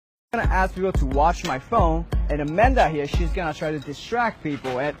gonna ask people to watch my phone, and Amanda here, she's gonna try to distract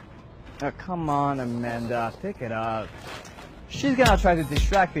people. And come on, Amanda, pick it up. She's gonna try to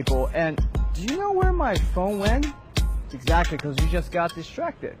distract people. And do you know where my phone went? Exactly, because you just got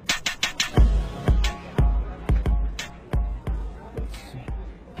distracted.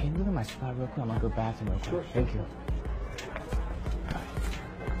 Can you look at my spot real quick? I'm gonna go bathroom real quick. Sure. Thank you.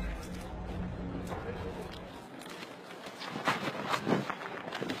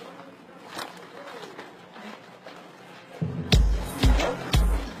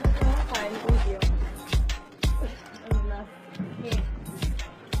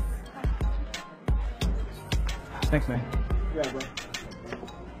 Thanks, man. Yeah, bro.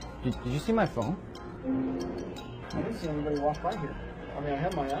 Did you see my phone? I didn't see anybody walk by here. I mean, I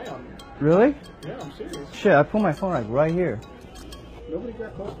had my eye on you. Really? Yeah, I'm serious. Shit, I put my phone like right here. Nobody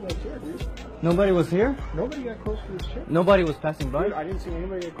got close to this chair, dude. Nobody was here? Nobody got close to this chair. Nobody was passing by? Dude, I didn't see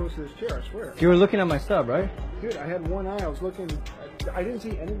anybody get close to this chair, I swear. You were looking at my stuff, right? Dude, I had one eye. I was looking. I didn't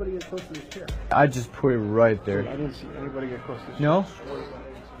see anybody get close to this chair. I just put it right there. Dude, I didn't see anybody get close to this No?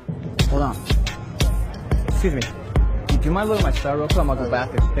 chair. Hold on. Excuse me. Do you mind looking at my stuff real quick? I'm gonna go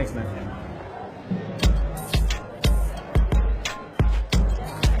bathroom. Thanks, man.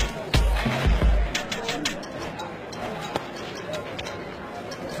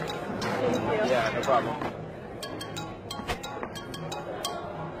 Yeah, no problem.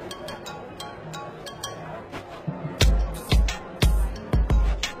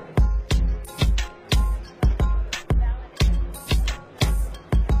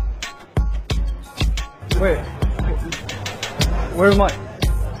 Wait. Where's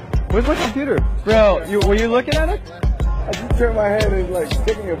my computer? Bro, were you looking at it? I just turned my head and like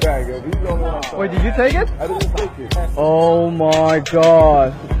taking it back. He's the only one I saw. Wait, did you take it? I didn't take it. Oh my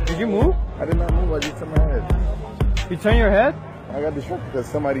god. Did you move? I did not move. I just turned my head. You turn your head? I got distracted because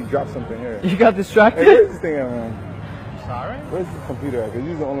somebody dropped something here. You got distracted? Hey, where's this thing at, man? Sorry? Where's the computer at? Because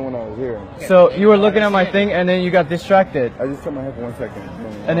you're the only one that was here. So you were looking at my thing and then you got distracted. I just turned my head for 1 second.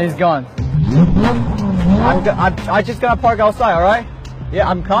 And then he's gone. I just gotta park outside, alright? Yeah,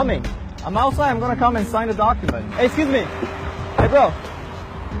 I'm coming. I'm outside, I'm gonna come and sign the document. Hey, excuse me. Hey, bro.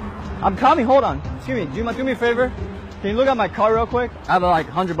 I'm coming, hold on. Excuse me, do me a favor? Can you look at my car real quick? I have like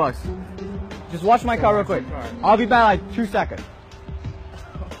 $100. Just watch my car real quick. I'll be back like 2 seconds.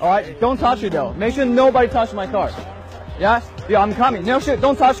 Alright, don't touch it though. Make sure nobody touches my car. Yes? Yeah, I'm coming. No shit,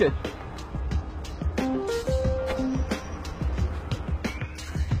 don't touch it.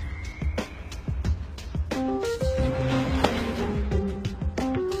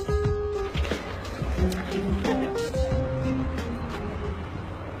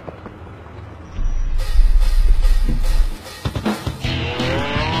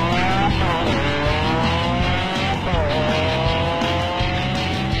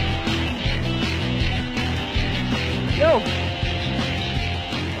 Yo!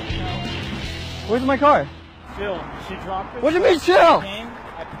 Where's my car? Chill. She dropped it. What do you mean chill?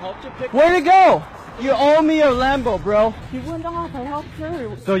 I helped her pick Where'd it go? You owe me a Lambo, bro. She went off. I helped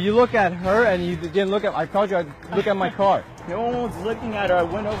her. So you look at her and you didn't look at, I told you I'd look at my car. No one was looking at her. I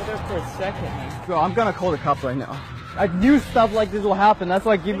went over there for a second. Bro, I'm gonna call the cops right now. I knew stuff like this will happen. That's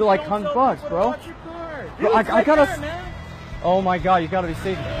why I give you like $100, bro. Bro, I gotta. Oh my god, you gotta be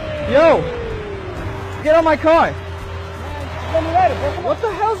safe. Yo! Get out my car! What the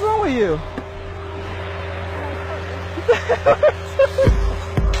hell's wrong with you?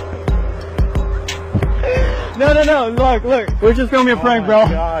 No, look, we're just filming a prank, bro. Oh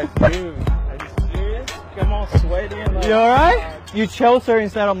my god, dude. Are you serious? I'm all sweaty and like, you alright? You chose her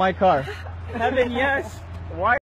instead of my car. Heaven, yes. Why?